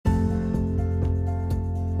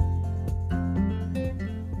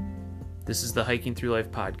This is the Hiking Through Life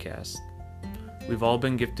podcast. We've all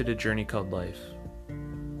been gifted a journey called life.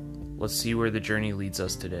 Let's see where the journey leads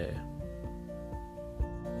us today.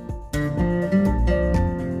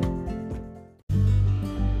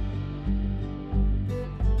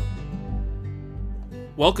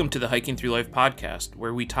 Welcome to the Hiking Through Life podcast,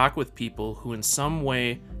 where we talk with people who in some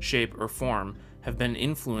way, shape, or form have been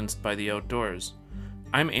influenced by the outdoors.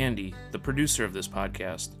 I'm Andy, the producer of this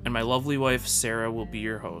podcast, and my lovely wife Sarah will be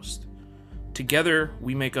your host. Together,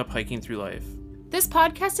 we make up Hiking Through Life. This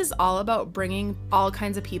podcast is all about bringing all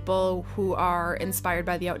kinds of people who are inspired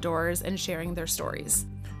by the outdoors and sharing their stories.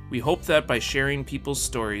 We hope that by sharing people's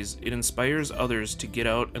stories, it inspires others to get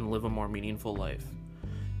out and live a more meaningful life.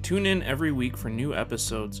 Tune in every week for new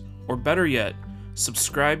episodes, or better yet,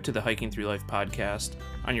 subscribe to the Hiking Through Life podcast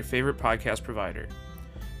on your favorite podcast provider.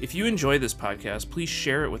 If you enjoy this podcast, please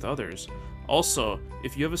share it with others. Also,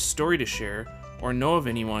 if you have a story to share or know of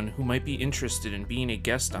anyone who might be interested in being a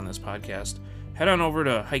guest on this podcast, head on over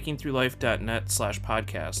to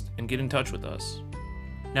hikingthroughlife.net/podcast and get in touch with us.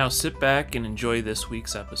 Now sit back and enjoy this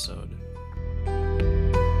week's episode.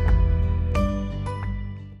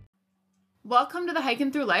 Welcome to the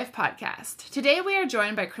Hiking Through Life podcast. Today we are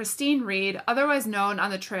joined by Christine Reed, otherwise known on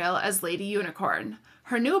the trail as Lady Unicorn.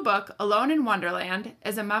 Her new book, Alone in Wonderland,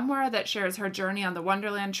 is a memoir that shares her journey on the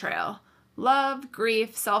Wonderland Trail. Love,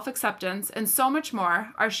 grief, self-acceptance, and so much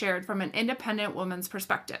more are shared from an independent woman's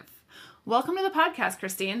perspective. Welcome to the podcast,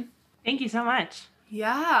 Christine. Thank you so much.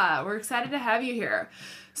 Yeah, we're excited to have you here.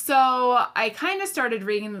 So I kind of started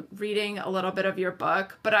reading a little bit of your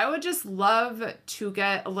book, but I would just love to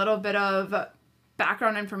get a little bit of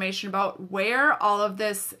background information about where all of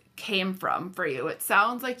this came from for you. It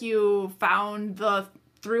sounds like you found the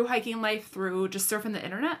through hiking life through just surfing the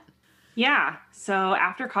internet. Yeah. So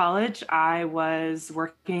after college, I was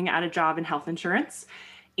working at a job in health insurance,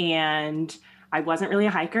 and I wasn't really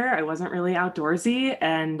a hiker. I wasn't really outdoorsy,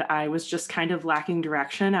 and I was just kind of lacking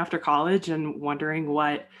direction after college and wondering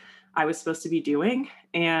what I was supposed to be doing.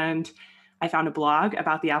 And I found a blog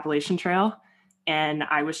about the Appalachian Trail, and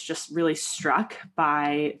I was just really struck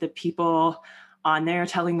by the people on there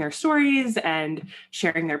telling their stories and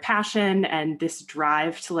sharing their passion and this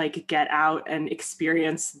drive to get out and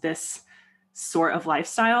experience this sort of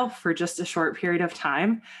lifestyle for just a short period of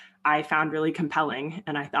time. I found really compelling,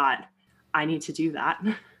 and I thought, I need to do that.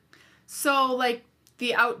 So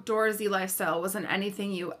the outdoorsy lifestyle wasn't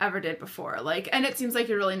anything you ever did before. And it seems like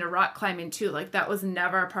you're really into rock climbing too. That was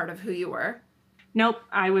never a part of who you were. Nope.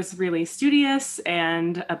 I was really studious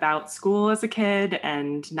and about school as a kid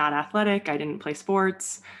and not athletic. I didn't play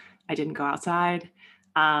sports. I didn't go outside.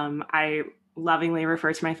 I lovingly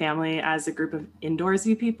refer to my family as a group of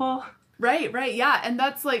indoorsy people. Right. Yeah. And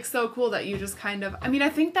that's so cool that you just I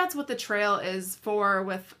think that's what the trail is for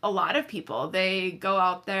with a lot of people. They go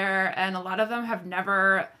out there and a lot of them have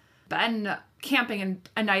never been camping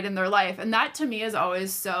a night in their life. And that to me is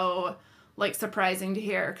always so surprising to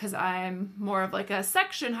hear, because I'm more of a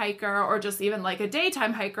section hiker or just even a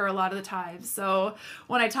daytime hiker a lot of the time. So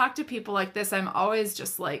when I talk to people like this, I'm always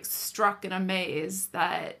just struck and amazed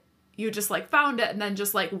that you just found it and then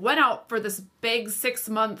just went out for this big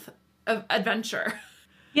 6-month of adventure.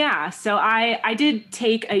 Yeah. So I did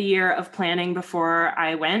take a year of planning before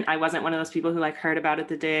I went. I wasn't one of those people who heard about it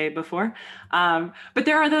the day before. But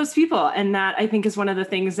there are those people. And that I think is one of the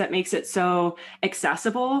things that makes it so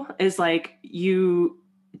accessible is you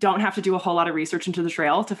don't have to do a whole lot of research into the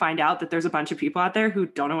trail to find out that there's a bunch of people out there who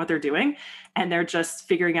don't know what they're doing and they're just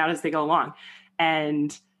figuring out as they go along.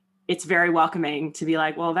 And it's very welcoming to be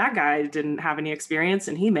well, that guy didn't have any experience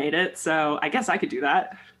and he made it. So I guess I could do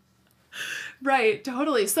that. Right,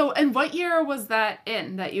 totally. So, and what year was that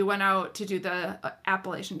that you went out to do the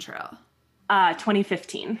Appalachian Trail?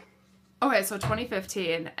 2015. Okay, so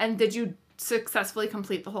 2015. And did you successfully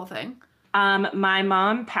complete the whole thing? My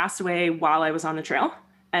mom passed away while I was on the trail,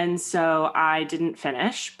 and so I didn't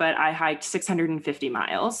finish, but I hiked 650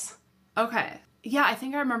 miles. Okay. Yeah, I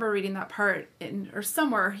think I remember reading that part or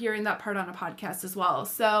somewhere hearing that part on a podcast as well.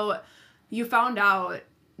 So you found out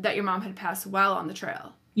that your mom had passed while on the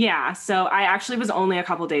trail. Yeah, so I actually was only a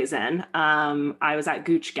couple days in. I was at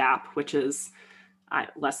Gooch Gap, which is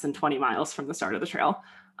less than 20 miles from the start of the trail.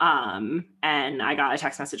 And I got a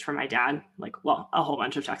text message from my dad, a whole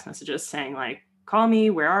bunch of text messages saying call me,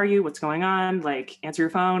 where are you? What's going on? Answer your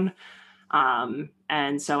phone.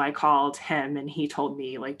 And so I called him and he told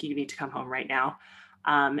me you need to come home right now.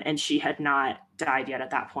 And she had not died yet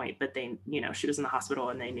at that point, but they, she was in the hospital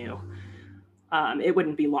and they knew it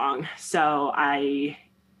wouldn't be long. So I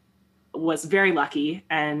was very lucky,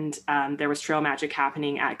 and there was trail magic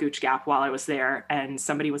happening at Gooch Gap while I was there, and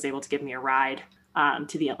somebody was able to give me a ride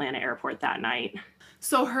to the Atlanta airport that night.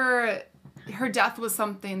 So her death was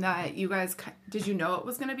something that you guys, did you know it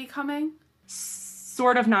was going to be coming?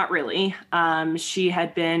 Sort of, not really. She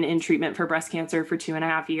had been in treatment for breast cancer for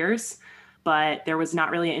 2.5 years, but there was not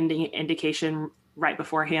really an indication right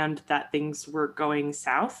beforehand that things were going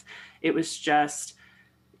south. It was just,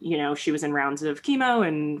 she was in rounds of chemo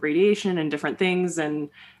and radiation and different things. And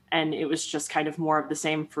it was just kind of more of the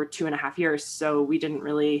same for 2.5 years. So we didn't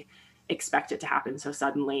really expect it to happen so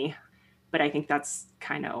suddenly. But I think that's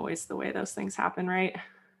kind of always the way those things happen, right?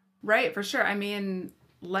 Right, for sure. I mean,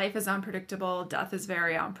 life is unpredictable. Death is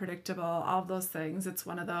very unpredictable. All of those things. It's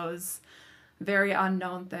one of those very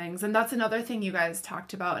unknown things. And that's another thing you guys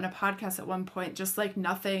talked about in a podcast at one point, just like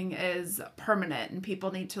nothing is permanent and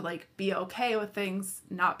people need to like be okay with things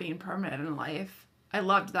not being permanent in life. I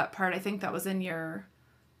loved that part. I think that was in your,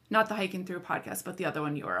 not the Hiking Through podcast, but the other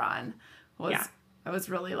one you were on. I was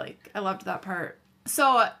really like, I loved that part.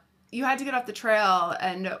 So you had to get off the trail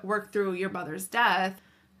and work through your mother's death.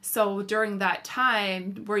 So during that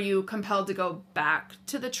time, were you compelled to go back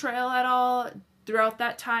to the trail at all throughout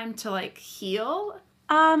that time to like heal?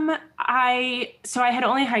 I had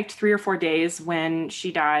only hiked 3 or 4 days when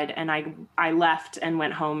she died, and I left and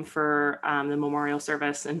went home for the memorial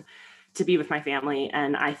service and to be with my family.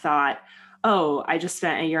 And I thought, oh, I just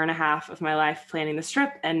spent 1.5 years of my life planning this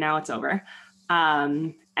trip, and now it's over.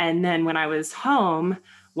 And then when I was home,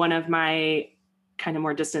 one of my kind of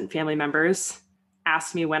more distant family members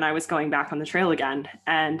asked me when I was going back on the trail again.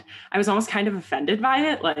 And I was almost kind of offended by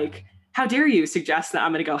it. Like, how dare you suggest that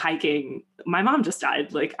I'm going to go hiking? My mom just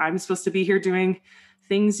died. Like, I'm supposed to be here doing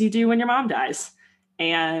things you do when your mom dies.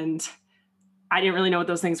 And I didn't really know what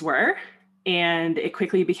those things were. And it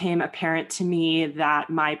quickly became apparent to me that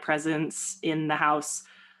my presence in the house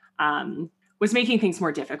was making things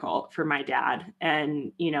more difficult for my dad.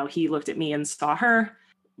 And, he looked at me and saw her,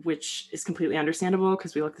 which is completely understandable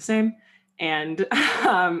because we look the same. And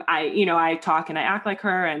I talk and I act like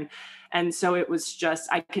her. And so it was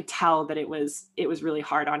just, I could tell that it was really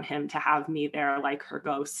hard on him to have me there like her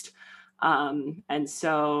ghost. And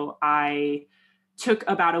so I took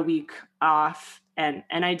about a week off and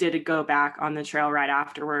I did go back on the trail right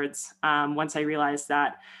afterwards. Once I realized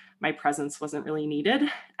that my presence wasn't really needed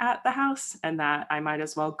at the house and that I might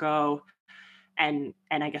as well go and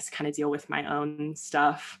I guess kind of deal with my own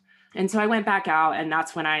stuff. And so I went back out, and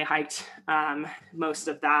that's when I hiked most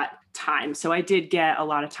of that time. So I did get a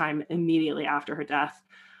lot of time immediately after her death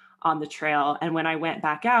on the trail. And when I went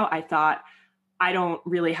back out, I thought, I don't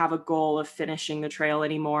really have a goal of finishing the trail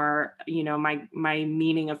anymore. My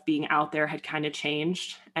meaning of being out there had kind of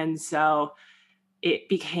changed. And so it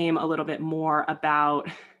became a little bit more about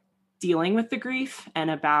dealing with the grief and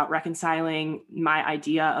about reconciling my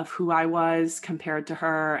idea of who I was compared to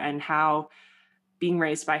her and how being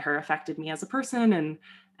raised by her affected me as a person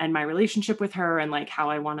and my relationship with her and like how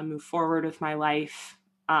I want to move forward with my life.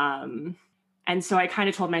 And so I kind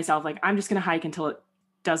of told myself, like, I'm just going to hike until it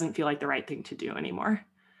doesn't feel like the right thing to do anymore.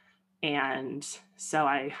 And so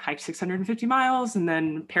I hiked 650 miles and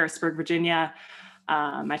then Harrisburg, Virginia.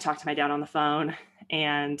 I talked to my dad on the phone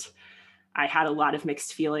and I had a lot of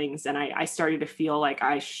mixed feelings, and I started to feel like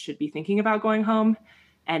I should be thinking about going home.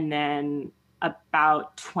 And then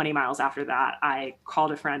about 20 miles after that, I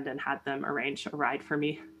called a friend and had them arrange a ride for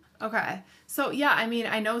me. Okay. So yeah, I mean,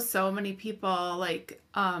 I know so many people, like,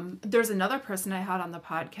 there's another person I had on the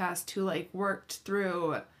podcast who like worked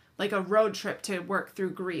through like a road trip to work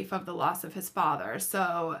through grief of the loss of his father.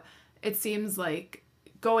 So it seems like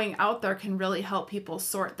going out there can really help people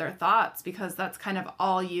sort their thoughts, because that's kind of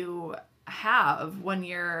all you have when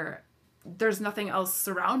there's nothing else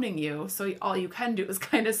surrounding you. So all you can do is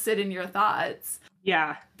kind of sit in your thoughts.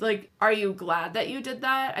 Yeah. Like, are you glad that you did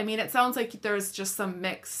that? I mean, it sounds like there's just some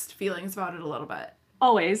mixed feelings about it a little bit.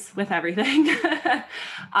 Always, with everything.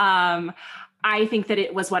 I think that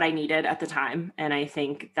it was what I needed at the time. And I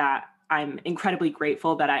think that I'm incredibly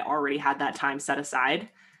grateful that I already had that time set aside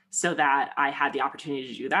so that I had the opportunity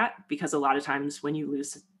to do that. Because a lot of times when you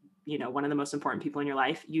lose, one of the most important people in your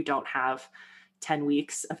life, you don't have 10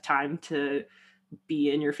 weeks of time to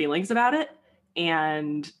be in your feelings about it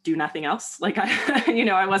and do nothing else. Like,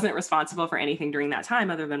 I wasn't responsible for anything during that time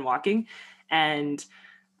other than walking. And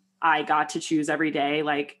I got to choose every day,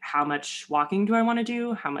 like, how much walking do I want to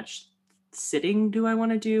do? How much sitting do I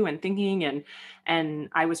want to do and thinking? And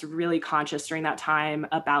I was really conscious during that time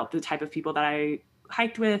about the type of people that I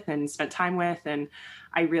hiked with and spent time with. And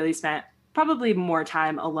I really spent probably more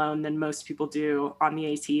time alone than most people do on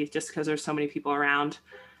the AT, just because there's so many people around.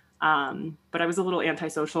 But I was a little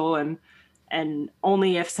antisocial, and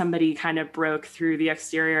only if somebody kind of broke through the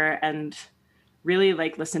exterior and really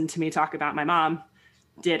like listened to me talk about my mom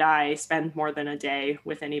did I spend more than a day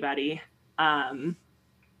with anybody. And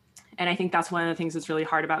I think that's one of the things that's really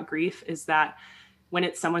hard about grief is that when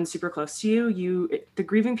it's someone super close to you, the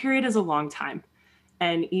grieving period is a long time.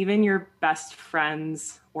 And even your best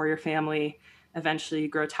friends or your family eventually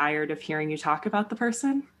grow tired of hearing you talk about the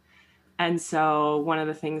person. And so one of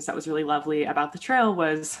the things that was really lovely about the trail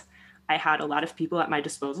was I had a lot of people at my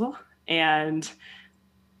disposal, and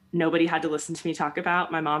nobody had to listen to me talk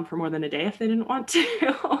about my mom for more than a day if they didn't want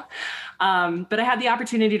to. But I had the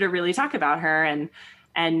opportunity to really talk about her, and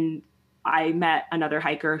I met another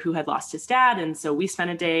hiker who had lost his dad. And so we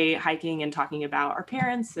spent a day hiking and talking about our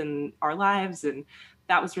parents and our lives. And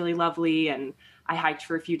that was really lovely. And I hiked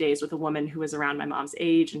for a few days with a woman who was around my mom's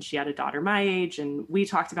age, and she had a daughter my age. And we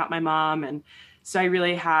talked about my mom. And so I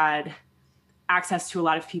really had access to a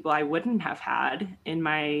lot of people I wouldn't have had in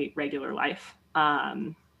my regular life,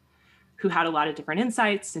 who had a lot of different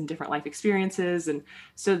insights and different life experiences. And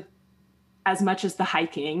so as much as the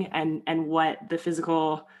hiking and what the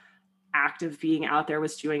physical act of being out there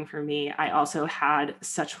was doing for me, I also had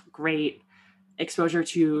such great exposure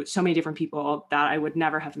to so many different people that I would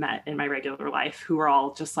never have met in my regular life, who were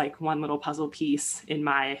all just like one little puzzle piece in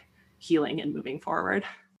my healing and moving forward.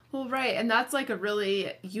 Well, right. And that's like a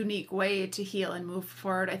really unique way to heal and move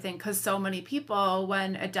forward, I think, because so many people,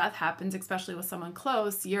 when a death happens, especially with someone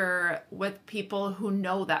close, you're with people who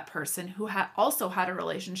know that person, who also had a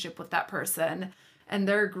relationship with that person, and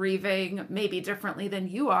they're grieving maybe differently than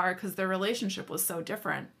you are because their relationship was so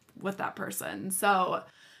different with that person. So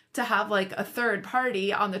to have like a third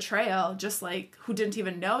party on the trail, just like who didn't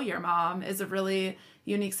even know your mom, is a really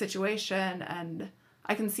unique situation. And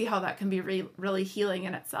I can see how that can be really healing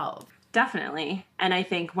in itself. Definitely. And I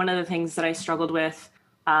think one of the things that I struggled with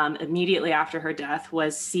immediately after her death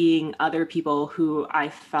was seeing other people who I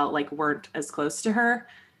felt like weren't as close to her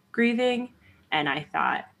grieving. And I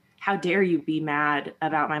thought, how dare you be mad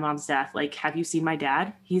about my mom's death? Like, have you seen my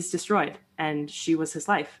dad? He's destroyed, and she was his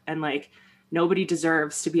life. And like, nobody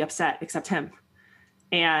deserves to be upset except him.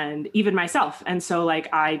 And even myself. And so like,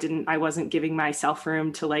 I wasn't giving myself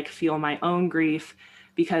room to like feel my own grief,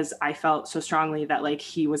 because I felt so strongly that like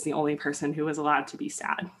he was the only person who was allowed to be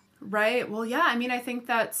sad. Right. Well, yeah, I mean, I think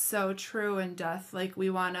that's so true in death. Like we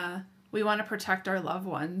want to protect our loved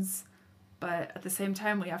ones, but at the same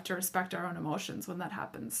time we have to respect our own emotions when that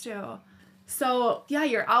happens too. So, yeah,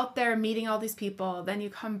 you're out there meeting all these people, then you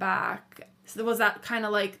come back. So was that kind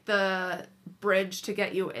of like the bridge to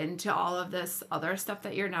get you into all of this other stuff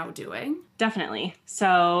that you're now doing? Definitely.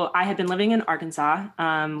 So I had been living in Arkansas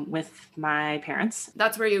with my parents.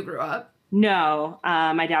 That's where you grew up? No,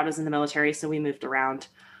 my dad was in the military, so we moved around.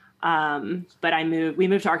 But we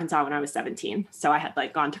moved to Arkansas when I was 17. So I had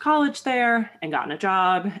like gone to college there and gotten a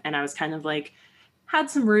job, and I was kind of like had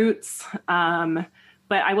some roots.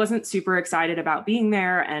 But I wasn't super excited about being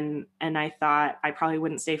there. And I thought I probably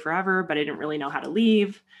wouldn't stay forever, but I didn't really know how to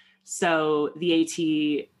leave. So the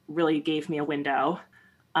AT really gave me a window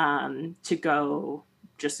to go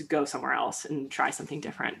somewhere else and try something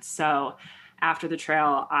different. So after the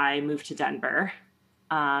trail, I moved to Denver.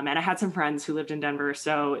 And I had some friends who lived in Denver.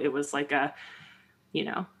 So it was like a,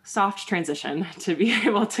 soft transition to be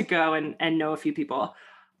able to go and know a few people.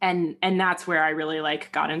 And that's where I really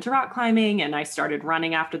like got into rock climbing, and I started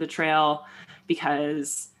running after the trail,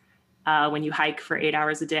 because when you hike for 8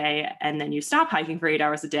 hours a day and then you stop hiking for 8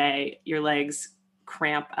 hours a day, your legs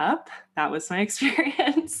cramp up. That was my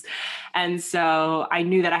experience. And so I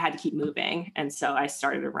knew that I had to keep moving. And so I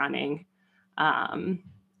started running. And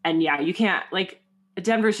yeah, you can't like,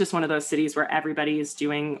 Denver is just one of those cities where everybody is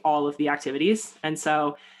doing all of the activities. And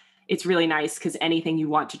so it's really nice because anything you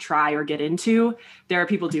want to try or get into, there are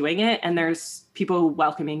people doing it, and there's people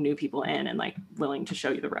welcoming new people in and like willing to show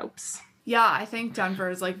you the ropes. Yeah, I think Denver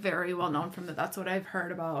is like very well known from that. That's what I've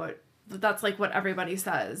heard about. That's like what everybody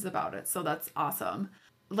says about it. So that's awesome.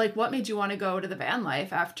 Like, what made you want to go to the van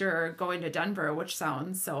life after going to Denver, which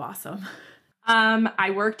sounds so awesome?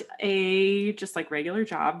 I worked a just like regular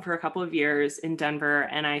job for a couple of years in Denver,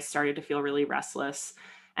 and I started to feel really restless.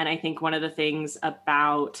 And I think one of the things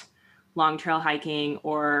about long trail hiking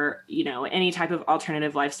or, any type of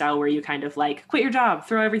alternative lifestyle where you kind of like quit your job,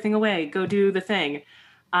 throw everything away, go do the thing.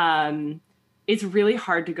 It's really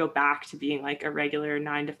hard to go back to being like a regular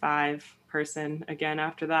 9-to-5 person again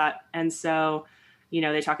after that. And so,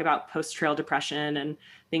 they talk about post-trail depression and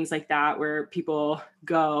things like that, where people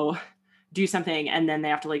go do something and then they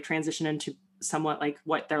have to like transition into somewhat like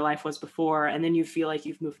what their life was before. And then you feel like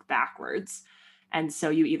you've moved backwards. And so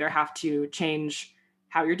you either have to change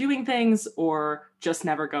how you're doing things or just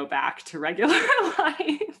never go back to regular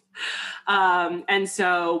life. And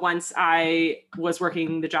so once I was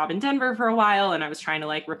working the job in Denver for a while and I was trying to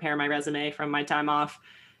like repair my resume from my time off,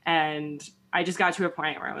 and I just got to a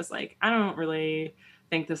point where I was like, I don't really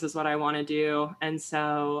think this is what I want to do. And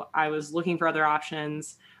so I was looking for other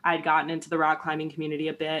options. I'd gotten into the rock climbing community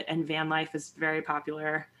a bit, and van life is very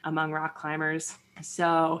popular among rock climbers.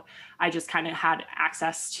 So I just kind of had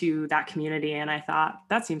access to that community, and I thought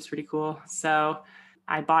that seems pretty cool. So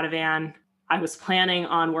I bought a van. I was planning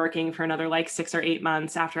on working for another like 6 or 8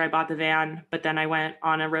 months after I bought the van, but then I went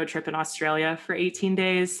on a road trip in Australia for 18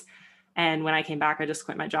 days. And when I came back, I just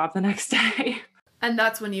quit my job the next day. And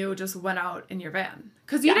that's when you just went out in your van,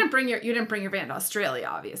 because you didn't bring your van to Australia,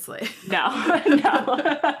 obviously. No.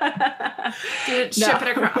 Didn't ship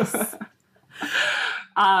it across.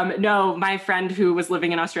 No, my friend who was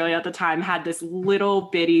living in Australia at the time had this little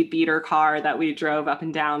bitty beater car that we drove up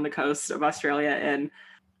and down the coast of Australia in.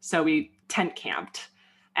 So we tent camped.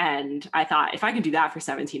 And I thought, if I could do that for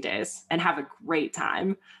 17 days and have a great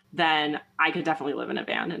time, then I could definitely live in a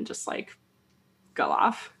van and just like go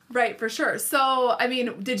off. Right, for sure. So, I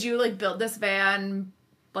mean, did you like build this van,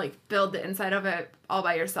 like build the inside of it all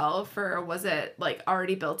by yourself, or was it like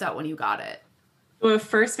already built out when you got it? The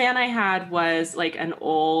first van I had was like an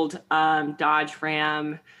old Dodge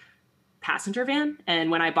Ram passenger van.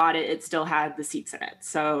 And when I bought it, it still had the seats in it.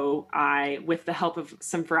 So I, with the help of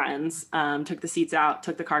some friends, took the seats out,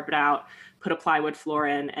 took the carpet out, put a plywood floor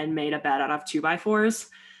in, and made a bed out of 2x4s.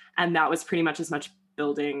 And that was pretty much as much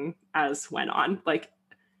building as went on. Like,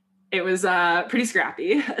 it was pretty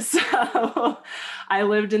scrappy. So I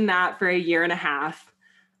lived in that for a year and a half.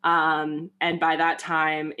 And by that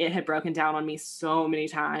time, it had broken down on me so many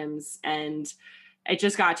times. And it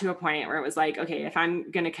just got to a point where it was like, okay, if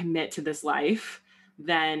I'm going to commit to this life,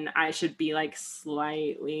 then I should be like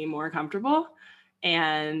slightly more comfortable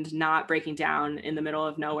and not breaking down in the middle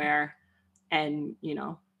of nowhere and, you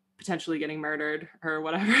know, potentially getting murdered or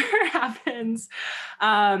whatever happens.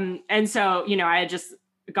 And so, you know, I had just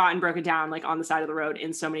gotten broken down like on the side of the road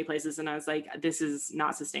in so many places. And I was like, this is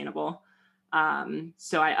not sustainable.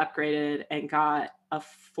 So I upgraded and got a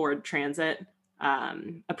Ford Transit,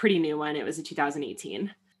 a pretty new one. It was a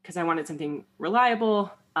 2018 because I wanted something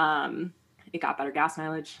reliable. It got better gas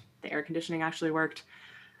mileage. The air conditioning actually worked.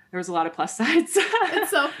 There was a lot of plus sides.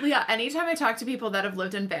 It's so, yeah, anytime I talk to people that have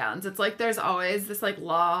lived in vans, it's like there's always this like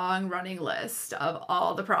long running list of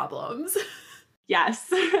all the problems. Yes.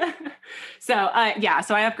 So I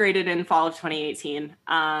upgraded in fall of 2018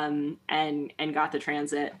 and got the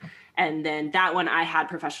Transit. And then that one I had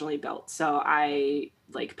professionally built. So I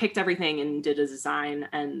like picked everything and did a design,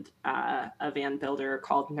 and a van builder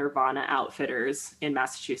called Nirvana Outfitters in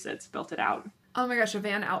Massachusetts built it out. Oh my gosh, a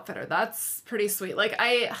van outfitter. That's pretty sweet. Like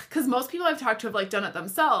because most people I've talked to have like done it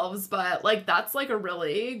themselves, but like that's like a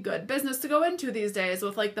really good business to go into these days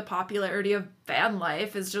with like the popularity of van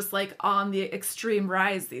life is just like on the extreme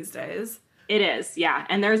rise these days. It is, yeah.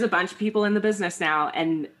 And there's a bunch of people in the business now.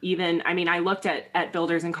 And even, I mean, I looked at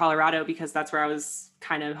builders in Colorado because that's where I was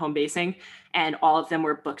kind of home basing, and all of them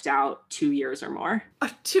were booked out 2 years or more.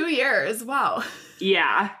 2 years. Wow.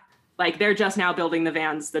 Yeah. Like they're just now building the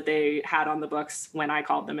vans that they had on the books when I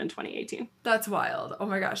called them in 2018. That's wild. Oh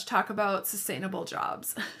my gosh. Talk about sustainable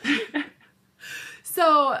jobs.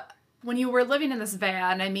 So when you were living in this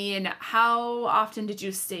van, I mean, how often did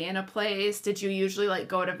you stay in a place? Did you usually like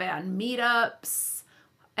go to van meetups?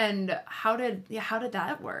 And how did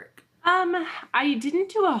that work? I didn't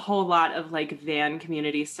do a whole lot of like van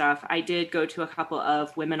community stuff. I did go to a couple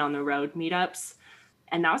of women on the road meetups,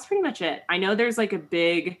 and that was pretty much it. I know there's like a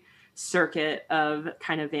big circuit of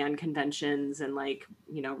kind of van conventions and like,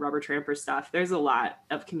 you know, rubber tramper stuff. There's a lot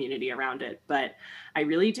of community around it, but I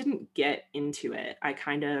really didn't get into it. I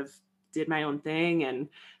kind of did my own thing, and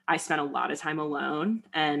I spent a lot of time alone.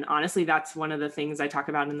 And honestly, that's one of the things I talk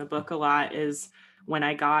about in the book a lot is when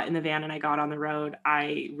I got in the van and I got on the road,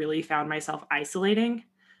 I really found myself isolating,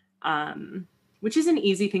 which is an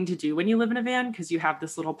easy thing to do when you live in a van because you have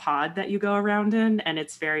this little pod that you go around in, and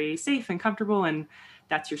it's very safe and comfortable, and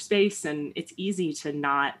that's your space. And it's easy to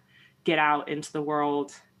not get out into the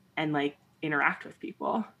world and like interact with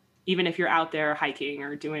people. Even if you're out there hiking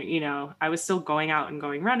or doing, you know, I was still going out and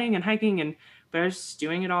going running and hiking, but I was just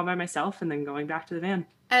doing it all by myself and then going back to the van.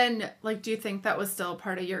 And like, do you think that was still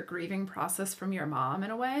part of your grieving process from your mom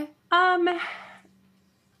in a way?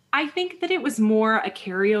 I think that it was more a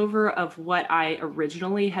carryover of what I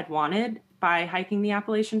originally had wanted by hiking the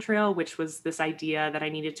Appalachian Trail, which was this idea that I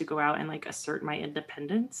needed to go out and like assert my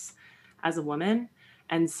independence as a woman.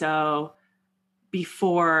 And so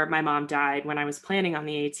before my mom died, when I was planning on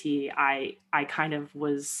the AT, I kind of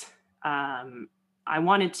was, I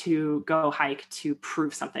wanted to go hike to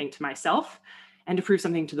prove something to myself and to prove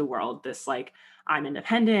something to the world. This like, I'm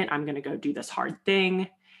independent, I'm going to go do this hard thing.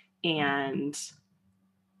 And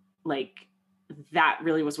like, that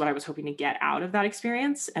really was what I was hoping to get out of that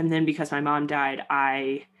experience. And then because my mom died,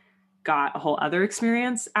 I got a whole other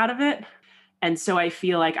experience out of it. And so I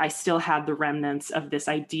feel like I still had the remnants of this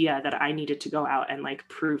idea that I needed to go out and like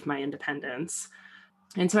prove my independence.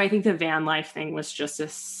 And so I think the van life thing was just a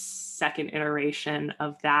second iteration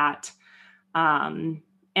of that. And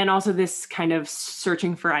also this kind of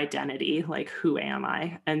searching for identity, like, who am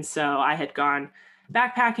I? And so I had gone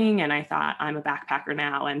backpacking and I thought, I'm a backpacker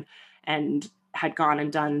now, and had gone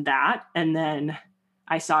and done that. And then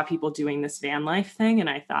I saw people doing this van life thing and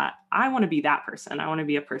I thought, I want to be that person. I want to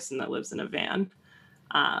be a person that lives in a van.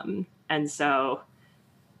 And so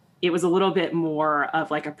it was a little bit more of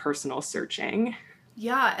like a personal searching.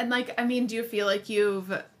 Yeah. And like, I mean, do you feel like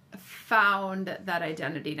you've found that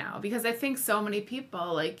identity now? Because I think so many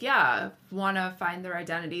people like, yeah, want to find their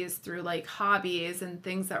identities through like hobbies and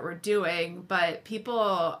things that we're doing, but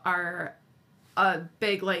people are a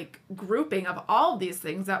big like grouping of all of these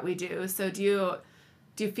things that we do. So do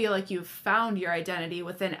you feel like you've found your identity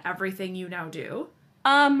within everything you now do?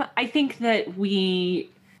 I think that we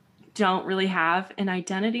don't really have an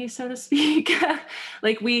identity, so to speak.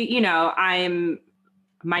 Like I'm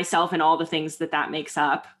myself and all the things that makes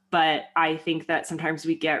up. But I think that sometimes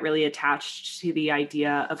we get really attached to the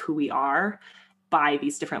idea of who we are by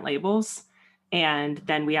these different labels. And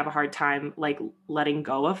then we have a hard time like letting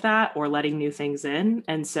go of that or letting new things in.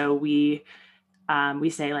 And so we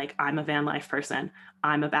say like, I'm a van life person,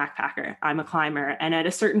 I'm a backpacker, I'm a climber. And at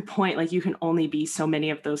a certain point, like you can only be so many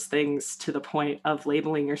of those things to the point of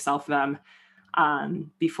labeling yourself them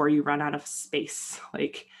before you run out of space.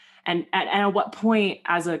 Like, and at what point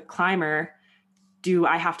as a climber, do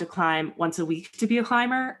I have to climb once a week to be a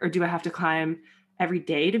climber? Or do I have to climb every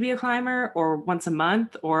day to be a climber, or once a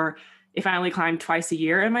month? Or if I only climb twice a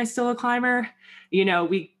year, am I still a climber?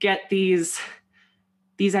 We get these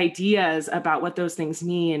ideas about what those things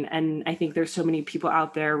mean. And I think there's so many people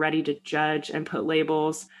out there ready to judge and put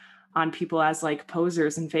labels on people as like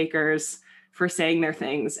posers and fakers for saying their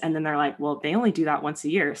things. And then they're like, well, they only do that once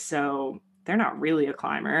a year, so they're not really a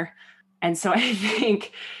climber. And so I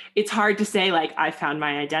think it's hard to say like, I found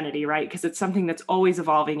my identity, right? Because it's something that's always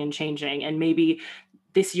evolving and changing. And maybe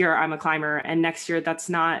this year I'm a climber and next year that's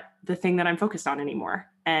not the thing that I'm focused on anymore.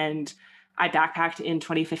 And I backpacked in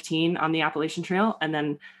 2015 on the Appalachian Trail. And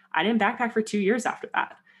then I didn't backpack for 2 years after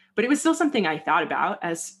that. But it was still something I thought about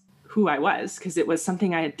as who I was, because it was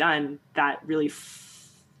something I had done that really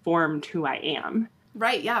formed who I am.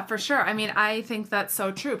 Right. Yeah, for sure. I mean, I think that's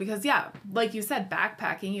so true because, yeah, like you said,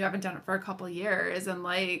 backpacking, you haven't done it for a couple of years. And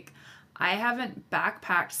like, I haven't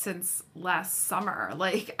backpacked since last summer.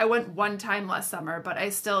 Like, I went one time last summer, but I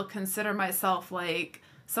still consider myself like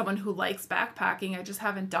someone who likes backpacking. I just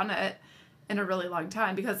haven't done it in a really long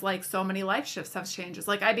time because like so many life shifts have changed.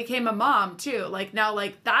 Like I became a mom too. Like now,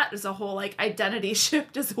 like that is a whole like identity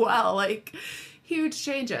shift as well. Like huge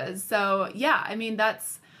changes. So yeah, I mean,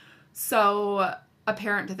 that's so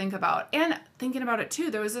apparent to think about. And thinking about it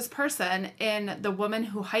too, there was this person in the Women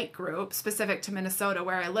Who Hike group specific to Minnesota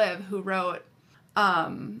where I live who wrote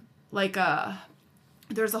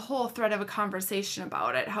there's a whole thread of a conversation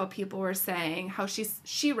about it, how people were saying how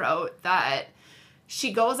she wrote that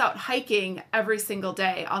she goes out hiking every single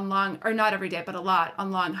day on long, or not every day, but a lot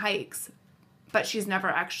on long hikes, but she's never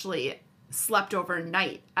actually slept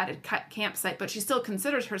overnight at a campsite, but she still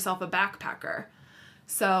considers herself a backpacker.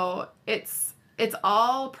 So it's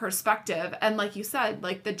all perspective. And like you said,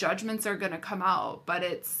 like the judgments are going to come out, but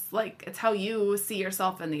it's how you see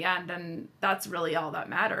yourself in the end. And that's really all that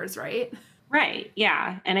matters, right? Right.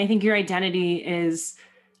 Yeah. And I think your identity is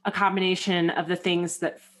a combination of the things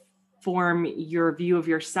that form your view of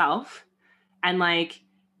yourself. And like,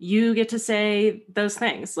 you get to say those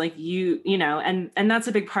things like and that's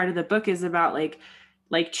a big part of the book is about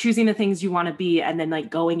like choosing the things you want to be and then like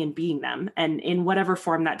going and being them and in whatever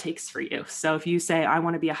form that takes for you. So if you say, I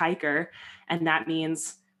want to be a hiker, and that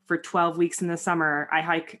means for 12 weeks in the summer, I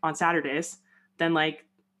hike on Saturdays, then like,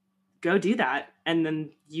 go do that. And then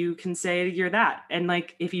you can say you're that. And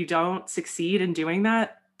like, if you don't succeed in doing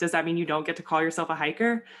that, does that mean you don't get to call yourself a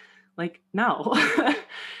hiker? Like, no.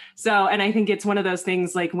 So, and I think it's one of those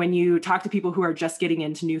things, like when you talk to people who are just getting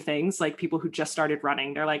into new things, like people who just started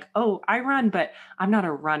running, they're like, oh, I run, but I'm not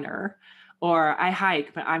a runner, or I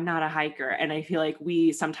hike, but I'm not a hiker. And I feel like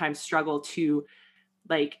we sometimes struggle to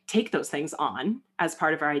like take those things on as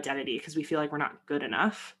part of our identity because we feel like we're not good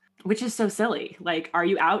enough, which is so silly. Like, are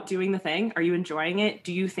you out doing the thing? Are you enjoying it?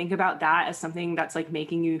 Do you think about that as something that's like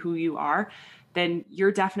making you who you are? Then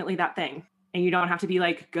you're definitely that thing. And you don't have to be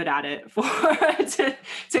like good at it for to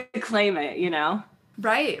claim it, you know?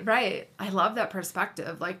 Right, right. I love that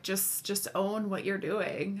perspective. Like just own what you're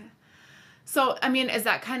doing. So, I mean, is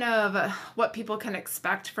that kind of what people can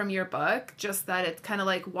expect from your book? Just that it kind of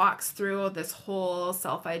like walks through this whole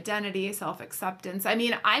self-identity, self-acceptance. I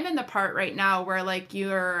mean, I'm in the part right now where like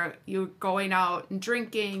you're going out and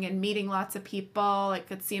drinking and meeting lots of people.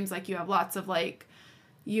 Like it seems like you have lots of like,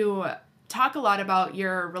 you talk a lot about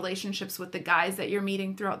your relationships with the guys that you're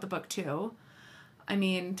meeting throughout the book too. I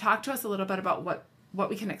mean, talk to us a little bit about what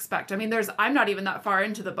we can expect. I mean, I'm not even that far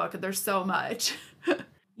into the book and there's so much.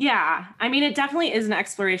 Yeah. I mean, it definitely is an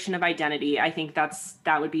exploration of identity. I think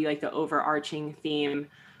that would be like the overarching theme.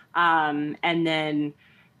 And then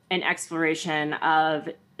an exploration of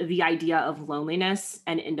the idea of loneliness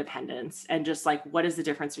and independence and just like, what is the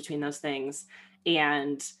difference between those things?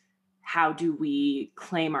 And how do we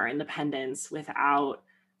claim our independence without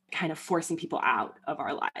kind of forcing people out of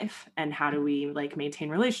our life? And how do we like maintain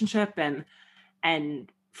relationship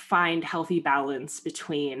and find healthy balance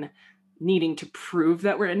between needing to prove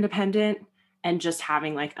that we're independent and just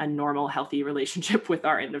having like a normal, healthy relationship with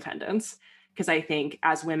our independence? Because I think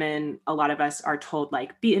as women, a lot of us are told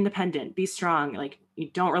like, be independent, be strong, like you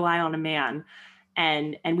don't rely on a man.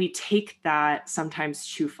 And we take that sometimes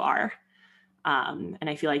too far. And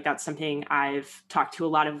I feel like that's something I've talked to a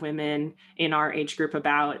lot of women in our age group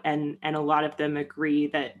about, and a lot of them agree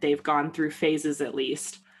that they've gone through phases, at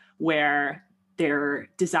least, where their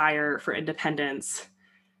desire for independence,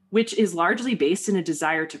 which is largely based in a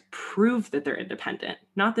desire to prove that they're independent,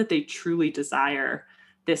 not that they truly desire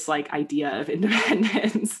this like idea of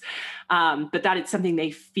independence, but that it's something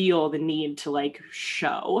they feel the need to like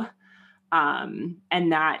show. And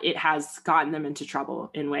that it has gotten them into trouble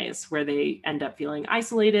in ways where they end up feeling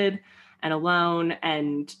isolated and alone.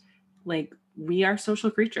 And like, we are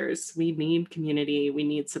social creatures. We need community, we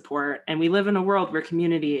need support. And we live in a world where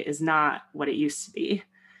community is not what it used to be.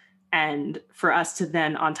 And for us to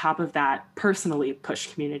then, on top of that, personally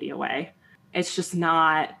push community away, it's just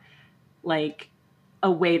not like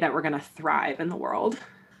a way that we're going to thrive in the world.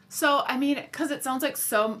 So, I mean, because it sounds like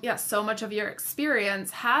so much of your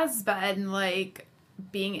experience has been like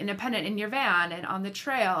being independent in your van and on the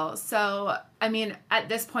trail. So, I mean, at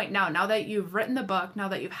this point now that you've written the book, now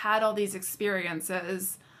that you've had all these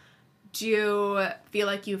experiences, do you feel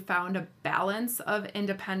like you found a balance of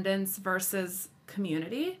independence versus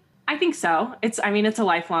community? I think so. It's a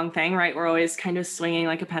lifelong thing, right? We're always kind of swinging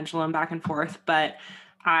like a pendulum back and forth. But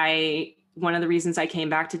one of the reasons I came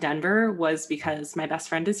back to Denver was because my best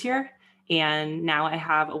friend is here. And now I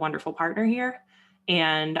have a wonderful partner here.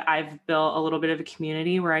 And I've built a little bit of a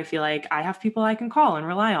community where I feel like I have people I can call and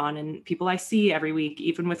rely on, and people I see every week,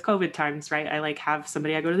 even with COVID times, right? I like have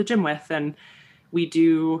somebody I go to the gym with, and we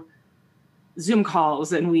do Zoom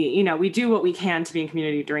calls, and we do what we can to be in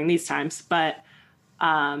community during these times. But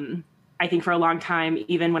I think for a long time,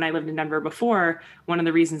 even when I lived in Denver before, one of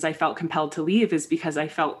the reasons I felt compelled to leave is because I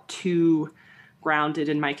felt too grounded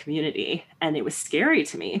in my community. And it was scary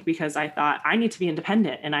to me because I thought I need to be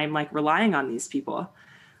independent, and I'm like relying on these people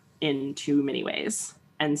in too many ways.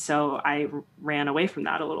 And so I ran away from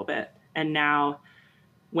that a little bit. And now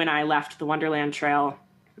when I left the Wonderland Trail,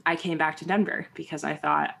 I came back to Denver because I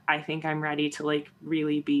thought, I think I'm ready to like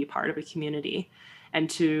really be part of a community and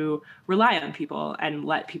to rely on people and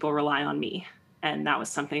let people rely on me. And that was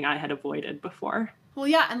something I had avoided before. Well,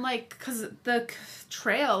 yeah. And like, because the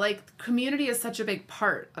trail, like community is such a big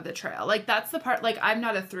part of the trail. Like that's the part, like I'm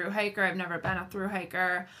not a thru hiker. I've never been a thru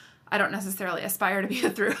hiker. I don't necessarily aspire to be a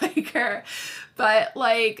thru hiker, but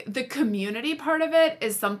like the community part of it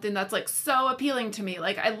is something that's like so appealing to me.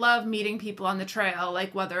 Like I love meeting people on the trail,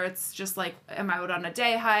 like whether it's just like, am I out on a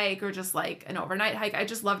day hike or just like an overnight hike? I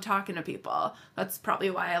just love talking to people. That's probably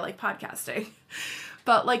why I like podcasting.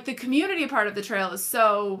 But like the community part of the trail is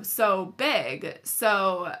so big.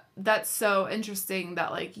 So that's so interesting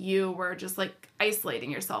that like you were just like isolating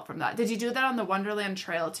yourself from that. Did you do that on the Wonderland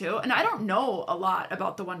Trail too? And I don't know a lot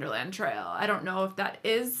about the Wonderland Trail. I don't know if that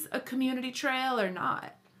is a community trail or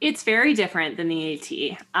not. It's very different than the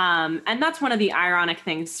AT. And that's one of the ironic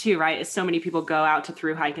things too, right? Is so many people go out to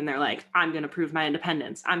thru hike and they're like, I'm going to prove my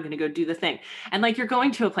independence. I'm going to go do the thing. And like, you're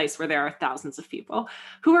going to a place where there are thousands of people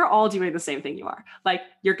who are all doing the same thing you are. Like,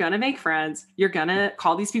 you're going to make friends. You're going to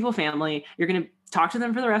call these people family. You're going to talk to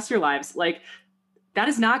them for the rest of your lives. Like, that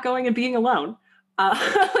is not going and being alone.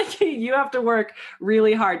 Like, you have to work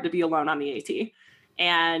really hard to be alone on the AT.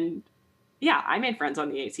 And yeah, I made friends on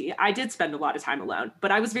the AT. I did spend a lot of time alone,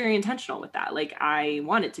 but I was very intentional with that. Like I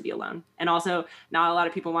wanted to be alone. And also not a lot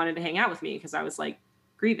of people wanted to hang out with me because I was like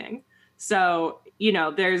grieving. So, you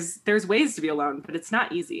know, there's ways to be alone, but it's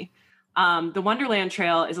not easy. The Wonderland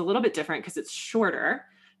Trail is a little bit different because it's shorter.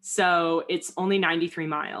 So it's only 93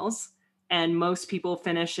 miles and most people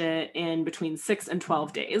finish it in between 6 and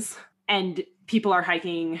 12 days. And people are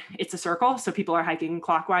hiking, it's a circle. So people are hiking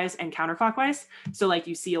clockwise and counterclockwise. So like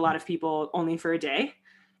you see a lot of people only for a day.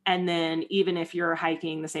 And then even if you're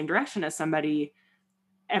hiking the same direction as somebody,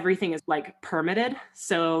 everything is like permitted.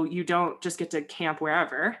 So you don't just get to camp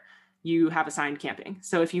wherever, you have assigned camping.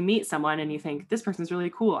 So if you meet someone and you think this person's really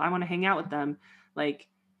cool, I want to hang out with them, like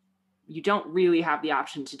you don't really have the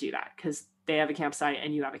option to do that because they have a campsite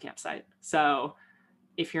and you have a campsite. So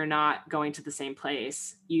if you're not going to the same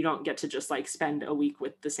place, you don't get to just like spend a week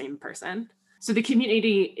with the same person. So the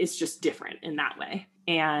community is just different in that way.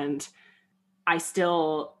 And I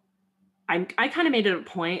kind of made it a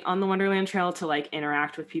point on the Wonderland Trail to like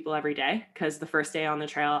interact with people every day. Cause the first day on the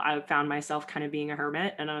trail, I found myself kind of being a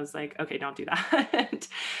hermit and I was like, okay, don't do that.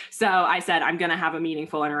 So I said, I'm going to have a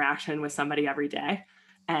meaningful interaction with somebody every day.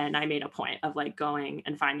 And I made a point of like going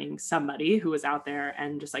and finding somebody who was out there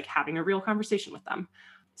and just like having a real conversation with them.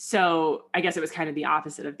 So I guess it was kind of the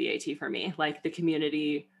opposite of the AT for me. Like the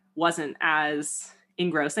community wasn't as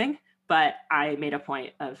engrossing, but I made a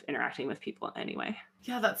point of interacting with people anyway.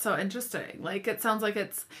 Yeah, that's so interesting. Like it sounds like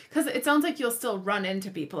because it sounds like you'll still run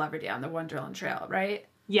into people every day on the Wonderland Trail, right?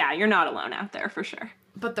 Yeah, you're not alone out there for sure.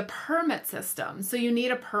 But the permit system, so you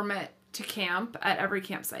need a permit to camp at every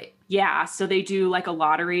campsite. Yeah, so they do like a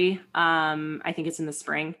lottery. I think it's in the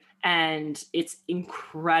spring and it's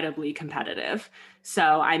incredibly competitive. So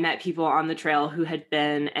I met people on the trail who had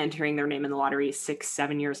been entering their name in the lottery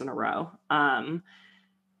 6-7 years in a row.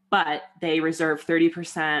 But they reserve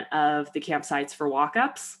 30% of the campsites for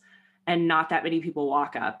walk-ups and not that many people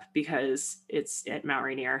walk up because it's at Mount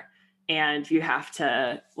Rainier and you have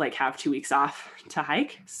to like have 2 weeks off to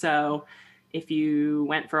hike. So if you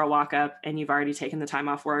went for a walk up and you've already taken the time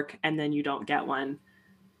off work and then you don't get one,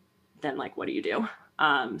 then like, what do you do?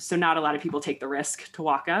 So not a lot of people take the risk to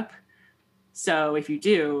walk up. So if you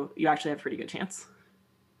do, you actually have a pretty good chance.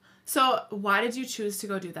 So why did you choose to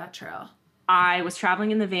go do that trail? I was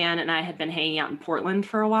traveling in the van and I had been hanging out in Portland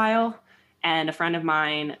for a while. And a friend of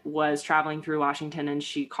mine was traveling through Washington and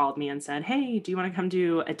she called me and said, hey, do you want to come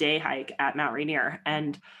do a day hike at Mount Rainier?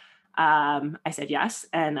 And I said yes.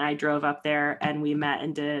 And I drove up there and we met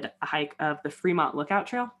and did a hike of the Fremont Lookout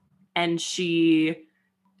Trail. And she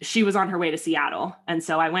was on her way to Seattle. And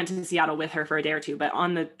so I went to Seattle with her for a day or two. But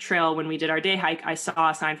on the trail, when we did our day hike, I saw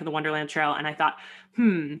a sign for the Wonderland Trail. And I thought,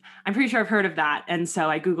 I'm pretty sure I've heard of that. And so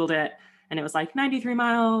I Googled it and it was like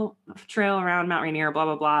 93-mile trail around Mount Rainier, blah,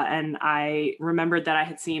 blah, blah. And I remembered that I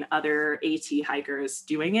had seen other AT hikers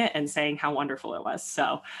doing it and saying how wonderful it was.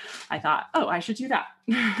 So I thought, oh, I should do that.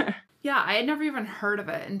 Yeah, I had never even heard of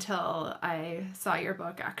it until I saw your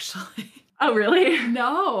book, actually. Oh, really?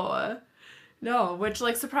 No, which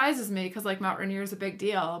like surprises me because like Mount Rainier is a big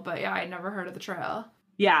deal. But yeah, I'd never heard of the trail.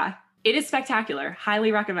 Yeah, it is spectacular.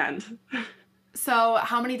 Highly recommend. So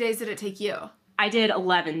how many days did it take you? I did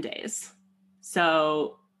 11 days.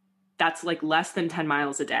 So that's like less than 10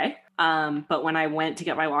 miles a day. But when I went to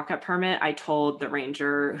get my walk-up permit, I told the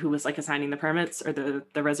ranger who was like assigning the permits or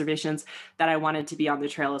the reservations that I wanted to be on the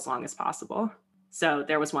trail as long as possible. So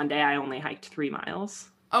there was one day I only hiked 3 miles.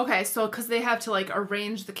 Okay, so because they have to like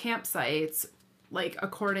arrange the campsites like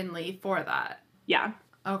accordingly for that. Yeah.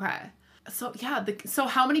 Okay. So yeah, so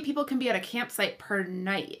how many people can be at a campsite per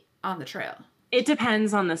night on the trail? It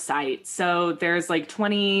depends on the site. So there's like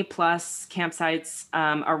 20 plus campsites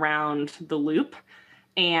around the loop.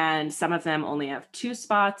 And some of them only have 2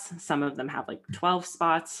 spots. Some of them have like 12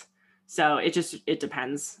 spots. So it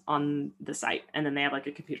depends on the site. And then they have like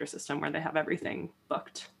a computer system where they have everything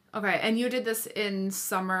booked. Okay. And you did this in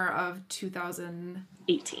summer of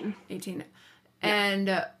 2018. 18. Yeah.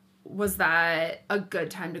 And was that a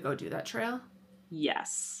good time to go do that trail?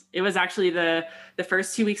 Yes. It was actually the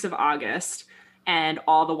first 2 weeks of August and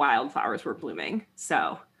all the wildflowers were blooming.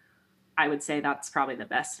 So I would say that's probably the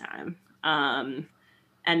best time.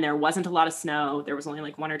 And there wasn't a lot of snow. There was only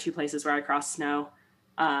like 1 or 2 places where I crossed snow.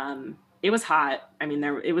 It was hot. I mean,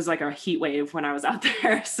 it was like a heat wave when I was out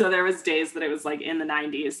there. So there was days that it was like in the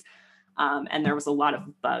 90s. And there was a lot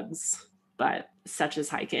of bugs, but such is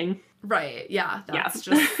hiking. Right. Yeah. That's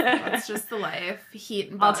just the life. Heat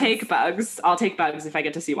and bugs. I'll take bugs if I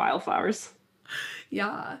get to see wildflowers.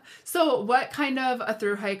 Yeah. So what kind of a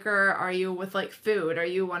thru hiker are you with like food? Are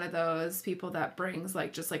you one of those people that brings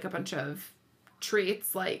like just like a bunch of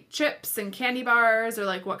treats like chips and candy bars, or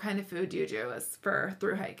like what kind of food do you do as for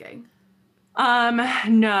through hiking?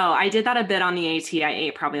 No, I did that a bit on the AT. I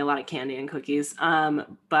ate probably a lot of candy and cookies.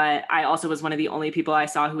 But I also was one of the only people I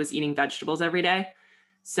saw who was eating vegetables every day.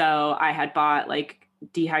 So I had bought like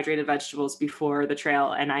dehydrated vegetables before the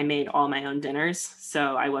trail, and I made all my own dinners.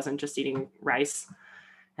 So I wasn't just eating rice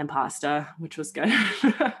and pasta, which was good.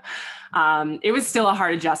 It was still a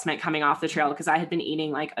hard adjustment coming off the trail because I had been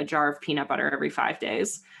eating like a jar of peanut butter every 5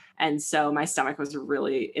 days. And so my stomach was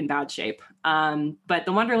really in bad shape. But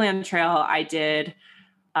the Wonderland Trail, I did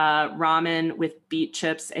ramen with beet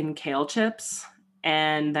chips and kale chips,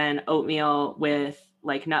 and then oatmeal with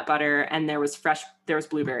like nut butter. And there was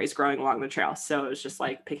blueberries growing along the trail. So it was just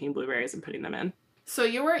like picking blueberries and putting them in. So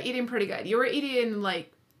you were eating pretty good. You were eating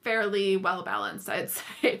like fairly well balanced, I'd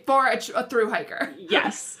say, for a through hiker.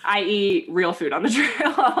 Yes, I eat real food on the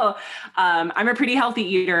trail. I'm a pretty healthy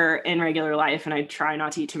eater in regular life, and I try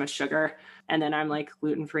not to eat too much sugar. And then I'm like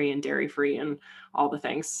gluten-free and dairy-free and all the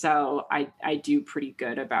things. So I do pretty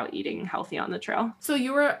good about eating healthy on the trail. So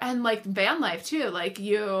you were, and like van life too, like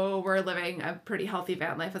you were living a pretty healthy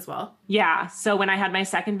van life as well. Yeah. So when I had my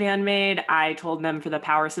second van made, I told them for the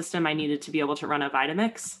power system, I needed to be able to run a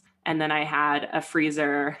Vitamix. And then I had a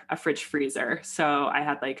fridge freezer. So I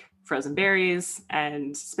had like frozen berries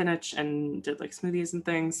and spinach and did like smoothies and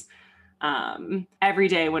things. Every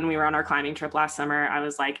day when we were on our climbing trip last summer, I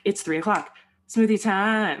was like, it's 3:00, smoothie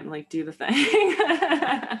time, like do the thing.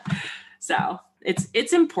 So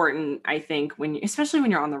it's important, I think, especially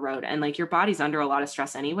when you're on the road and like your body's under a lot of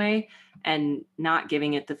stress anyway, and not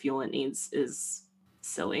giving it the fuel it needs is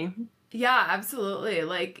silly. Yeah, absolutely.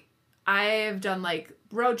 Like I've done like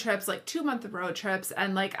road trips, like 2-month road trips,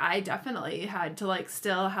 and like I definitely had to like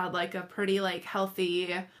still had like a pretty like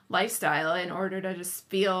healthy lifestyle in order to just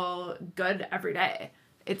feel good every day.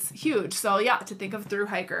 It's huge. So yeah, to think of through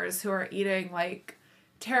hikers who are eating like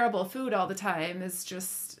terrible food all the time is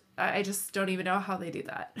just, I just don't even know how they do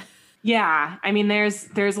that. Yeah. I mean, there's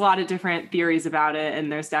a lot of different theories about it,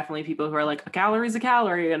 and there's definitely people who are like, a calorie is a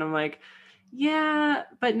calorie, and I'm like, yeah,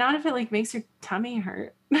 but not if it like makes your tummy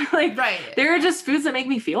hurt. Like, right. There are just foods that make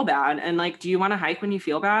me feel bad. And like, do you want to hike when you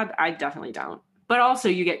feel bad? I definitely don't. But also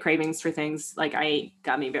you get cravings for things. Like I ate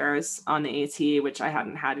gummy bears on the AT, which I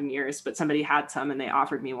hadn't had in years, but somebody had some and they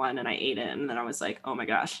offered me one and I ate it. And then I was like, oh my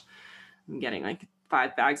gosh, I'm getting like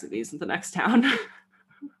 5 bags of these in the next town.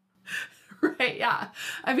 Right. Yeah.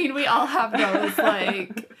 I mean, we all have those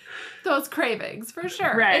like those cravings for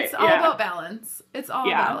sure. Right, It's all about balance. It's all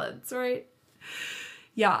balance, right?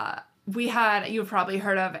 Yeah. You've probably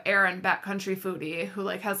heard of Erin Backcountry Foodie, who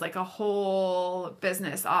like has like a whole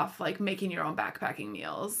business off like making your own backpacking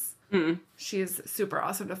meals. Mm. She's super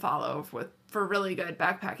awesome to follow for really good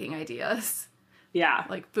backpacking ideas. Yeah.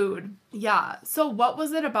 Like food. Yeah. So what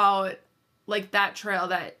was it about like that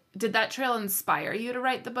trail did that trail inspire you to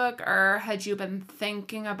write the book, or had you been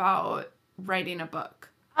thinking about writing a book?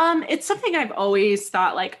 It's something I've always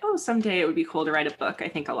thought like, oh, someday it would be cool to write a book. I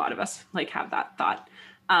think a lot of us like have that thought.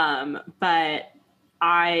 But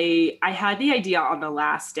I had the idea on the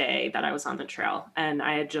last day that I was on the trail, and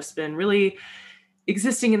I had just been really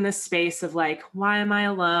existing in this space of like, why am I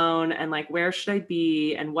alone? And like, where should I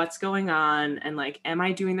be? And what's going on? And like, am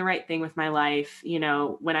I doing the right thing with my life? You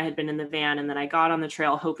know, when I had been in the van, and then I got on the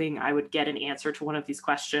trail hoping I would get an answer to one of these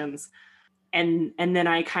questions. And then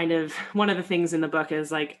I one of the things in the book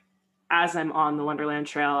is like, as I'm on the Wonderland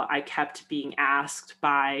Trail, I kept being asked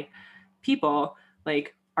by people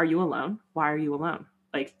like, are you alone? Why are you alone?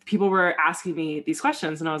 Like people were asking me these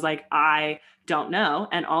questions and I was like, I don't know.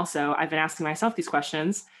 And also I've been asking myself these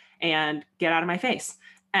questions, and get out of my face.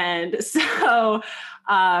 And so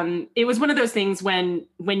it was one of those things when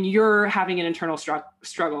you're having an internal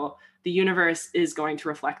struggle, the universe is going to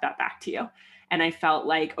reflect that back to you. And I felt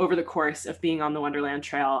like over the course of being on the Wonderland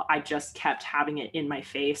Trail, I just kept having it in my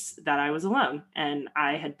face that I was alone. And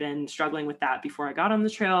I had been struggling with that before I got on the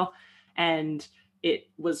trail. And it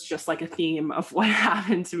was just like a theme of what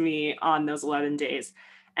happened to me on those 11 days.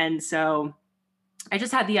 And so I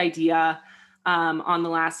just had the idea on the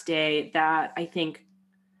last day that I think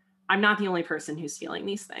I'm not the only person who's feeling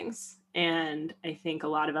these things. And I think a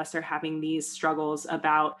lot of us are having these struggles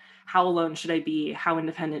about how alone should I be? How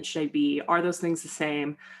independent should I be? Are those things the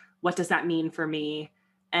same? What does that mean for me?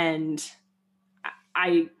 And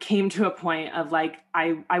I came to a point of like,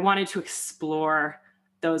 I wanted to explore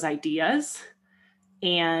those ideas.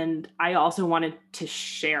 And I also wanted to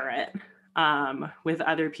share it with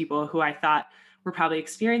other people who I thought were probably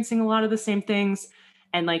experiencing a lot of the same things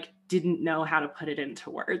and like didn't know how to put it into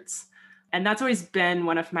words. And that's always been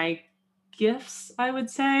one of my gifts, I would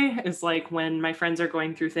say, is like when my friends are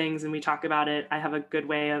going through things and we talk about it, I have a good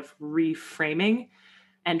way of reframing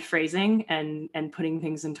and phrasing and putting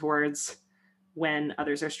things into words when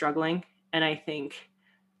others are struggling. And I think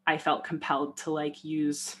I felt compelled to like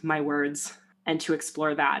use my words and to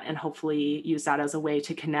explore that and hopefully use that as a way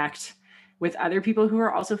to connect with other people who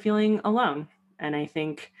are also feeling alone. And I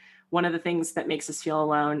think one of the things that makes us feel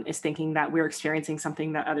alone is thinking that we're experiencing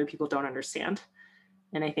something that other people don't understand.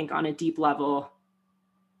 And I think on a deep level,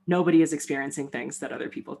 nobody is experiencing things that other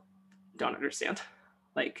people don't understand.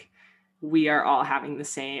 Like we are all having the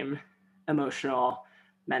same emotional,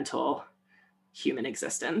 mental, human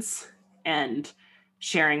existence. And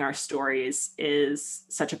sharing our stories is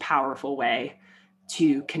such a powerful way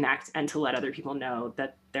to connect and to let other people know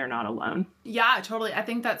that they're not alone. Yeah, totally. I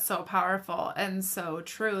think that's so powerful and so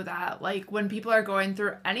true that like when people are going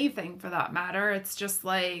through anything for that matter, it's just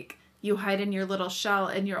like you hide in your little shell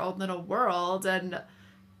in your own little world and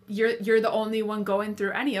you're the only one going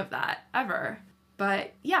through any of that ever.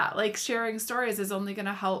 But yeah, like sharing stories is only going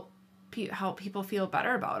to help people feel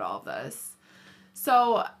better about all of this.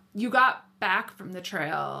 So you got back from the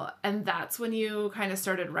trail and that's when you kind of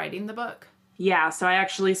started writing the book? Yeah, so I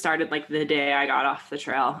actually started like the day I got off the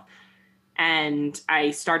trail. And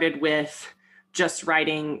I started with just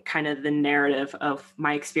writing kind of the narrative of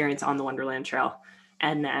my experience on the Wonderland Trail.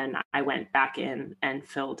 And then I went back in and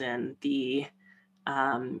filled in the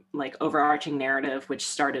like overarching narrative, which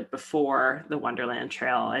started before the Wonderland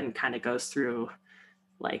Trail and kind of goes through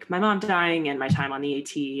like my mom dying and my time on the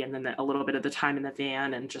AT and then a little bit of the time in the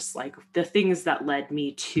van and just like the things that led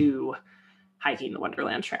me to hiking the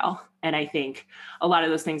Wonderland Trail. And I think a lot of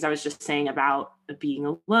those things I was just saying about being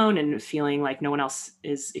alone and feeling like no one else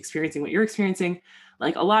is experiencing what you're experiencing,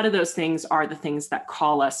 like a lot of those things are the things that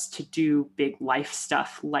call us to do big life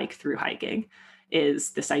stuff like through hiking,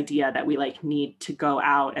 is this idea that we like need to go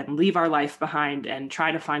out and leave our life behind and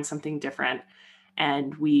try to find something different.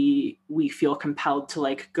 And we feel compelled to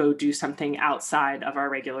like go do something outside of our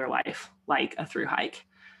regular life, like a through hike.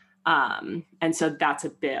 And so that's a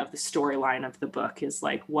bit of the storyline of the book, is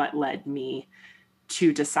like what led me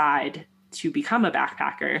to decide to become a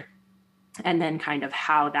backpacker and then kind of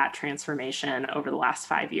how that transformation over the last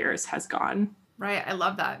 5 years has gone. Right. I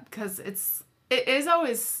love that because it is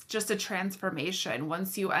always just a transformation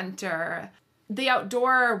once you enter the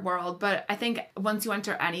outdoor world. But I think once you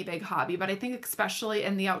enter any big hobby, but I think especially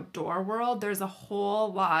in the outdoor world, there's a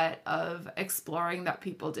whole lot of exploring that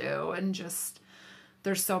people do and just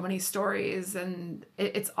there's so many stories and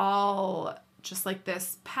it's all just like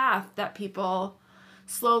this path that people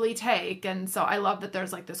slowly take. And so I love that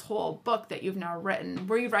there's like this whole book that you've now written.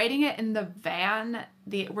 Were you writing it in the van?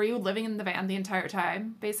 Were you living in the van the entire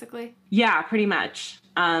time, basically? Yeah, pretty much.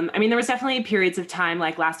 I mean, there was definitely periods of time,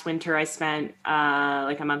 like last winter, I spent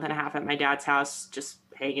like a month and a half at my dad's house, just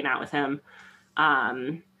hanging out with him.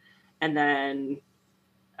 And then,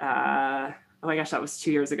 oh my gosh, that was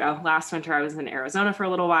 2 years ago. Last winter, I was in Arizona for a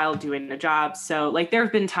little while doing a job. So like, there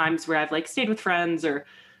have been times where I've like stayed with friends or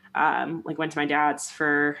like went to my dad's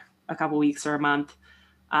for a couple weeks or a month.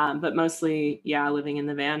 But mostly, yeah, living in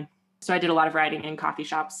the van. So I did a lot of writing in coffee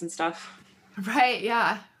shops and stuff. Right.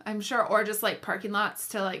 Yeah, I'm sure. Or just like parking lots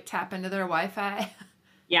to like tap into their Wi-Fi.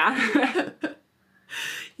 Yeah.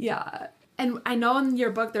 Yeah. And I know in your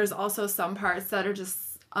book, there's also some parts that are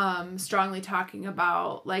just strongly talking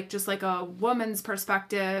about like just like a woman's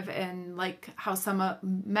perspective and like how some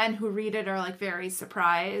men who read it are like very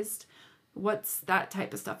surprised. What's that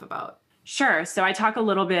type of stuff about? Sure. So I talk a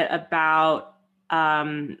little bit about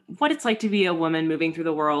what it's like to be a woman moving through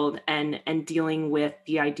the world and dealing with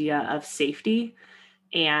the idea of safety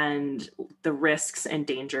and the risks and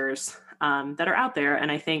dangers that are out there.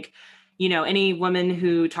 And I think, you know, any woman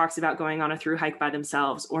who talks about going on a through hike by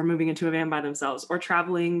themselves or moving into a van by themselves or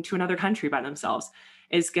traveling to another country by themselves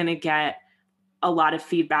is going to get a lot of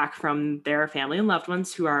feedback from their family and loved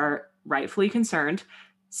ones who are rightfully concerned,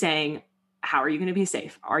 saying, how are you going to be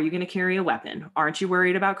safe? Are you going to carry a weapon? Aren't you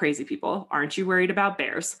worried about crazy people? Aren't you worried about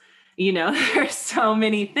bears? You know, there's so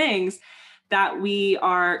many things that we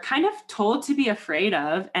are kind of told to be afraid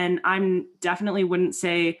of. And I'm definitely wouldn't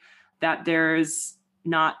say that there's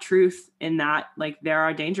not truth in that. Like there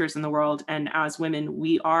are dangers in the world. And as women,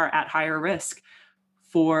 we are at higher risk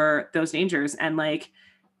for those dangers. And like,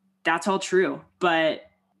 that's all true. But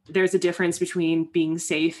there's a difference between being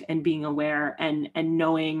safe and being aware and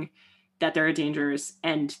knowing that there are dangers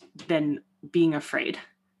and then being afraid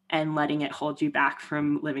and letting it hold you back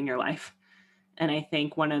from living your life. And I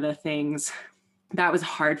think one of the things that was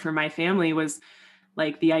hard for my family was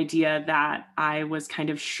like the idea that I was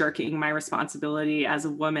kind of shirking my responsibility as a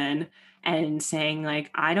woman and saying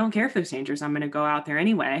like, I don't care if there's dangers, I'm going to go out there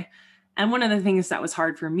anyway. And one of the things that was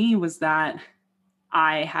hard for me was that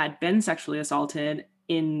I had been sexually assaulted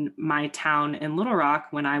in my town in Little Rock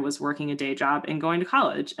when I was working a day job and going to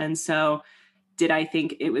college. And so did I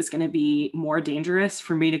think it was going to be more dangerous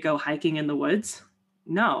for me to go hiking in the woods?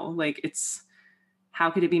 No, like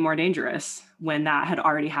how could it be more dangerous when that had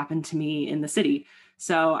already happened to me in the city?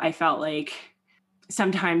 So I felt like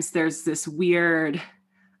sometimes there's this weird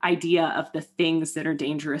idea of the things that are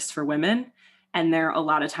dangerous for women, and they're a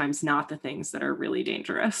lot of times not the things that are really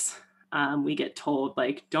dangerous. We get told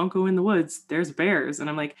like, don't go in the woods, there's bears. And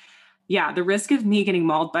I'm like, yeah, the risk of me getting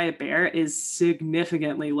mauled by a bear is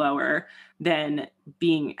significantly lower than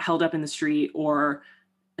being held up in the street or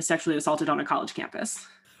sexually assaulted on a college campus.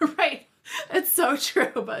 Right. It's so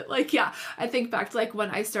true. But like, yeah, I think back to like when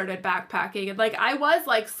I started backpacking and like, I was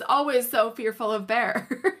like always so fearful of bears.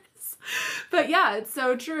 But yeah, it's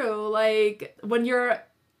so true. Like when you're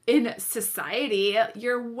in society,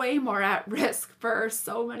 you're way more at risk for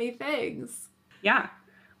so many things. Yeah.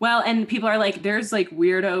 Well, and people are like, there's like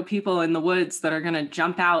weirdo people in the woods that are going to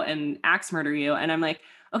jump out and axe murder you. And I'm like,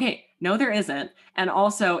 okay, no, there isn't. And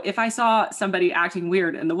also, if I saw somebody acting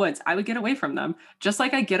weird in the woods, I would get away from them, just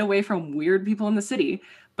like I get away from weird people in the city.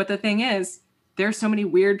 But the thing is, there's so many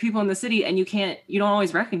weird people in the city and you don't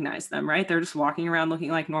always recognize them, right? They're just walking around looking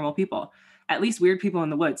like normal people. At least weird people in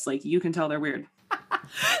the woods, like you can tell they're weird.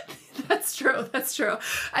 That's true. That's true.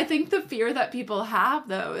 I think the fear that people have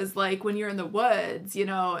though is like when you're in the woods,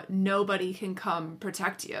 nobody can come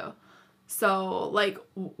protect you. So like,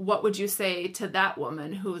 what would you say to that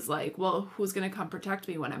woman who's like, well, who's going to come protect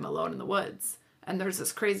me when I'm alone in the woods? And there's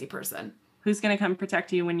this crazy person. Who's going to come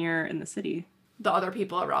protect you when you're in the city? The other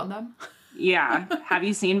people around them. Yeah. Have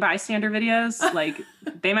you seen bystander videos? Like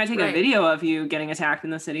they might take Right. a video of you getting attacked in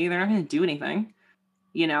the city. They're not going to do anything,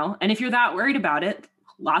 And if you're that worried about it,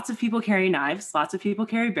 lots of people carry knives, lots of people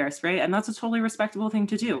carry bear spray, and that's a totally respectable thing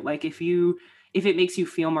to do. Like if it makes you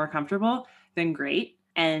feel more comfortable, then great.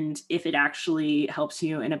 And if it actually helps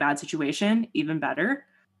you in a bad situation, even better.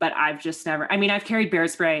 But I've carried bear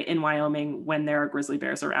spray in Wyoming when there are grizzly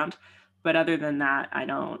bears around. But other than that, I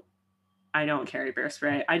don't carry bear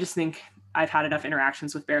spray. I just think I've had enough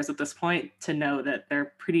interactions with bears at this point to know that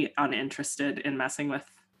they're pretty uninterested in messing with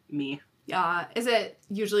me. Yeah. Is it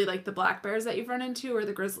usually like the black bears that you've run into or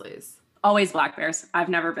the grizzlies? Always black bears. I've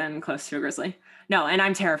never been close to a grizzly. No, and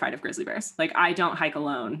I'm terrified of grizzly bears. Like I don't hike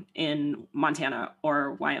alone in Montana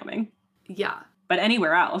or Wyoming. Yeah. But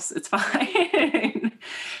anywhere else, it's fine.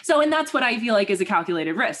 And that's what I feel like is a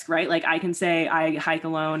calculated risk, right? Like I can say I hike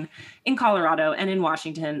alone in Colorado and in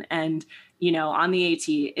Washington and, on the AT,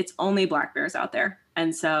 it's only black bears out there.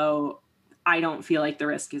 And so I don't feel like the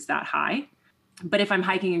risk is that high. But if I'm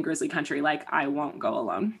hiking in grizzly country, like I won't go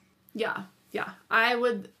alone. Yeah. Yeah. I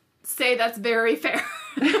would say that's very fair.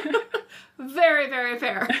 Very, very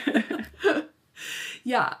fair.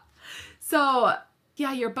 Yeah. So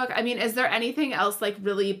yeah, your book, is there anything else like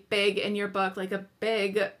really big in your book, like a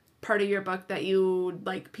big part of your book that you'd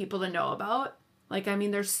like people to know about? Like,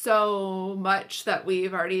 there's so much that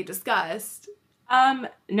we've already discussed. No,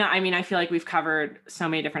 I feel like we've covered so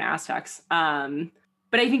many different aspects.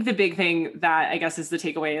 But I think the big thing that I guess is the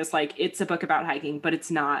takeaway is like, it's a book about hiking, but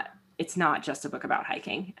it's not just a book about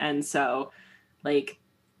hiking. And so like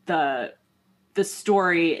the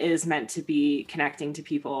story is meant to be connecting to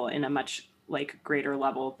people in a much like greater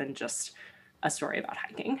level than just a story about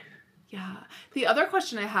hiking. Yeah. The other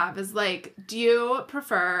question I have is like, do you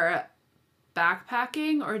prefer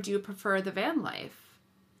backpacking or do you prefer the van life?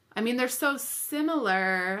 They're so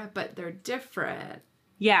similar, but they're different.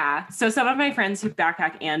 Yeah. So some of my friends who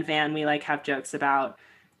backpack and van, we like have jokes about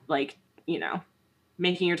like,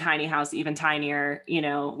 making your tiny house even tinier.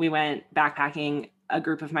 We went backpacking, a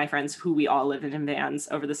group of my friends who we all lived in vans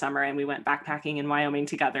over the summer, and we went backpacking in Wyoming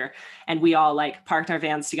together, and we all like parked our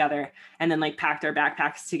vans together and then like packed our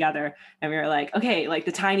backpacks together. And we were like, okay, like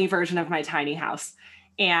the tiny version of my tiny house.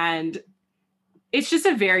 And it's just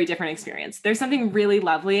a very different experience. There's something really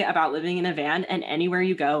lovely about living in a van, and anywhere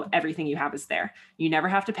you go, everything you have is there. You never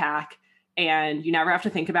have to pack and you never have to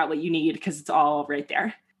think about what you need because it's all right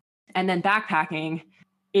there. And then backpacking,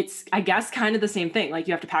 it's, I guess, kind of the same thing. Like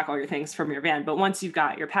you have to pack all your things from your van, but once you've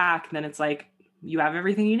got your pack, then it's like you have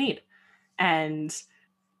everything you need. And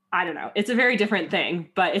I don't know, it's a very different thing,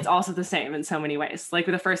 but it's also the same in so many ways. Like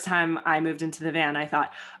the first time I moved into the van, I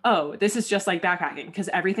thought, oh, this is just like backpacking because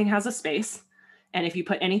everything has a space. And if you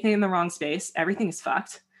put anything in the wrong space, everything is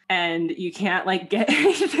fucked. And you can't like get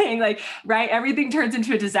anything like, right. Everything turns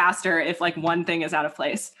into a disaster if like one thing is out of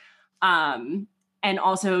place. And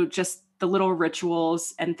also just the little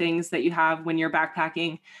rituals and things that you have when you're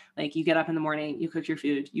backpacking. Like you get up in the morning, you cook your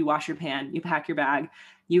food, you wash your pan, you pack your bag,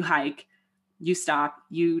 you hike, you stop,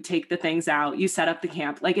 you take the things out, you set up the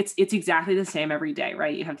camp. Like it's exactly the same every day,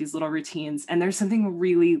 right? You have these little routines, and there's something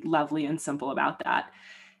really lovely and simple about that.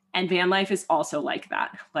 And van life is also like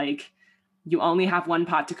that. Like you only have one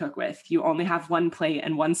pot to cook with, you only have one plate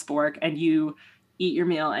and one spork, and you eat your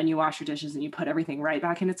meal and you wash your dishes and you put everything right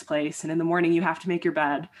back in its place. And in the morning you have to make your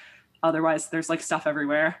bed. Otherwise there's like stuff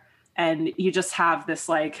everywhere. And you just have this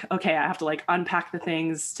like, okay, I have to like unpack the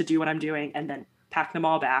things to do what I'm doing and then pack them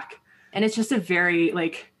all back. And it's just a very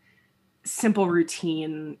like simple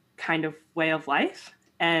routine kind of way of life.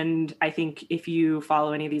 And I think if you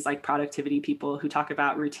follow any of these like productivity people who talk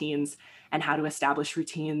about routines and how to establish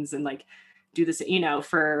routines and like do this, you know,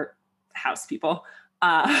 for house people,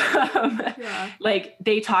 like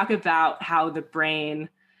they talk about how the brain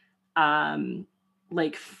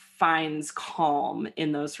like finds calm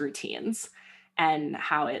in those routines and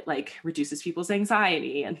how it like reduces people's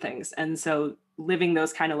anxiety and things. And so living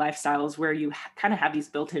those kind of lifestyles where you kind of have these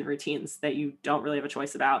built-in routines that you don't really have a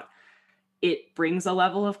choice about, it brings a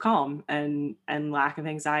level of calm and lack of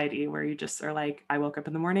anxiety where you just are like, I woke up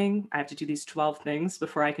in the morning, I have to do these 12 things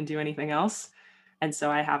before I can do anything else. And so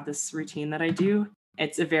I have this routine that I do.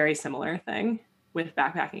 It's a very similar thing with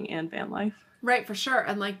backpacking and van life. Right, for sure.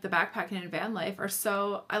 And like the backpacking and van life are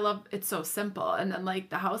I love it's so simple. And then like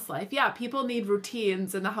the house life, yeah, people need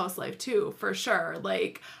routines in the house life too, for sure.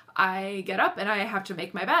 Like I get up and I have to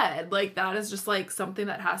make my bed. Like that is just like something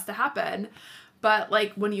that has to happen. But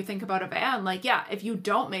like when you think about a van, like, yeah, if you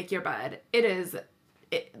don't make your bed,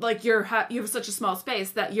 like you have such a small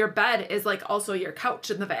space that your bed is like also your couch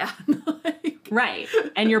in the van. Like, right.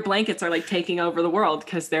 And your blankets are like taking over the world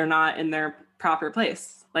because they're not in their proper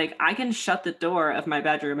place. Like I can shut the door of my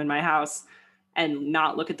bedroom in my house and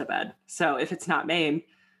not look at the bed. So if it's not made,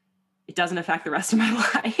 it doesn't affect the rest of my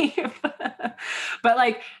life. But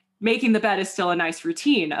like making the bed is still a nice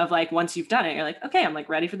routine of like, once you've done it, you're like, okay, I'm like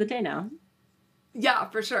ready for the day now. Yeah,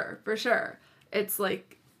 for sure. For sure. It's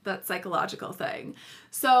like that psychological thing.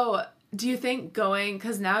 So do you think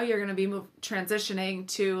because now you're going to be transitioning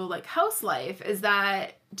to like house life,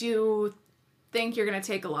 do you think you're going to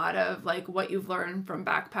take a lot of like what you've learned from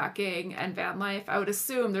backpacking and van life? I would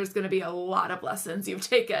assume there's going to be a lot of lessons you've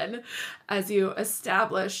taken as you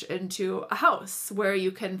establish into a house where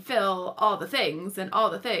you can fill all the things and all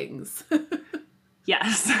the things.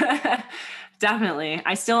 Yes, definitely.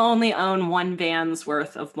 I still only own one van's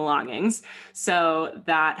worth of belongings, so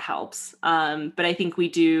that helps. But I think we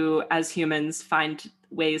do, as humans, find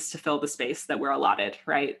ways to fill the space that we're allotted,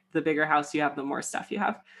 right? The bigger house you have, the more stuff you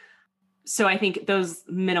have. So I think those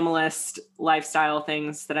minimalist lifestyle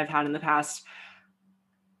things that I've had in the past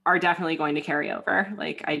are definitely going to carry over.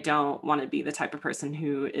 Like, I don't want to be the type of person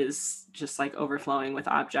who is just like overflowing with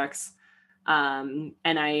objects. And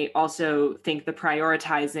I also think the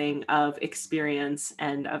prioritizing of experience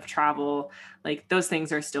and of travel, like those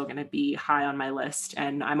things are still going to be high on my list.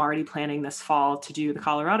 And I'm already planning this fall to do the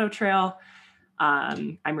Colorado Trail.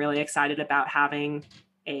 I'm really excited about having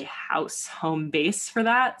a home base for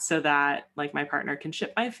that so that like my partner can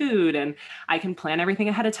ship my food and I can plan everything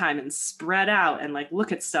ahead of time and spread out and like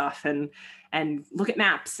look at stuff and look at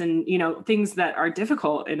maps and, you know, things that are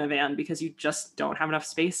difficult in a van because you just don't have enough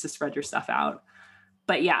space to spread your stuff out.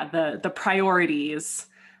 But yeah, the priorities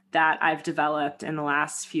that I've developed in the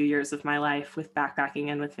last few years of my life with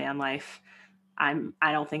backpacking and with van life,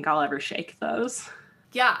 I don't think I'll ever shake those.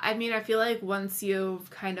 Yeah. I mean, I feel like once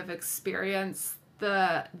you've kind of experienced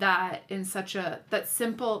that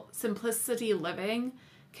simplicity living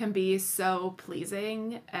can be so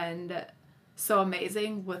pleasing and so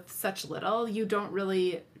amazing with such little, you don't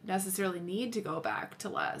really necessarily need to go back to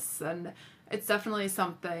less. And it's definitely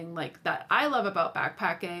something like that I love about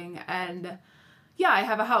backpacking. And yeah, I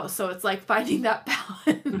have a house, so it's like finding that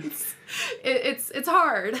balance. It's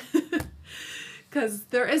hard because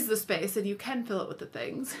there is the space and you can fill it with the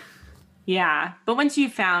things. Yeah, but once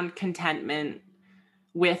you've found contentment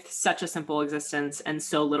with such a simple existence and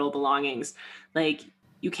so little belongings, like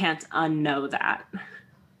you can't unknow that.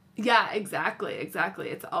 Yeah, exactly. It's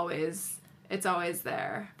always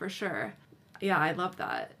there for sure. Yeah, I love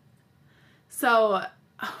that. So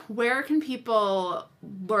where can people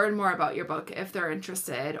learn more about your book if they're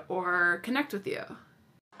interested or connect with you?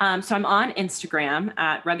 So I'm on Instagram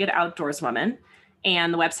at Rugged Outdoorswoman,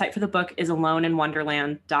 and the website for the book is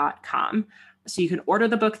aloneinwonderland.com. So you can order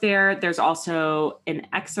the book there. There's also an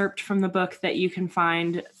excerpt from the book that you can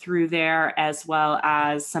find through there, as well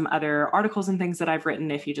as some other articles and things that I've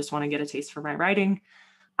written if you just want to get a taste for my writing.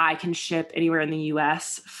 I can ship anywhere in the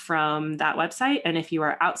US from that website. And if you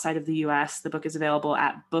are outside of the US, the book is available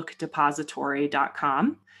at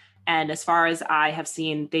bookdepository.com. And as far as I have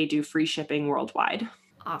seen, they do free shipping worldwide.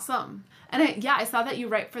 Awesome. And I saw that you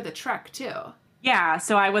write for the Trek too. Yeah,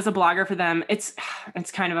 so I was a blogger for them. It's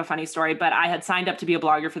kind of a funny story, but I had signed up to be a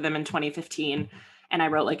blogger for them in 2015, and I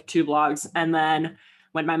wrote like 2 blogs. And then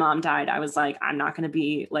when my mom died, I was like, I'm not going to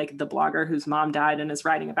be like the blogger whose mom died and is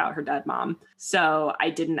writing about her dead mom. So I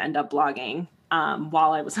didn't end up blogging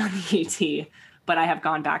while I was on the UT, but I have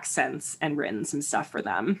gone back since and written some stuff for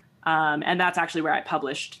them. And that's actually where I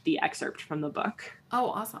published the excerpt from the book. Oh,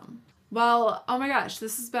 awesome. Well, oh my gosh,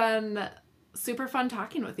 this has been super fun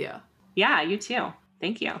talking with you. Yeah, you too.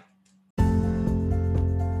 Thank you.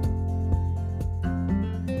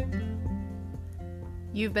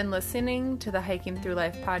 You've been listening to the Hiking Through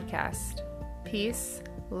Life podcast. Peace,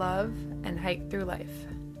 love, and hike through life.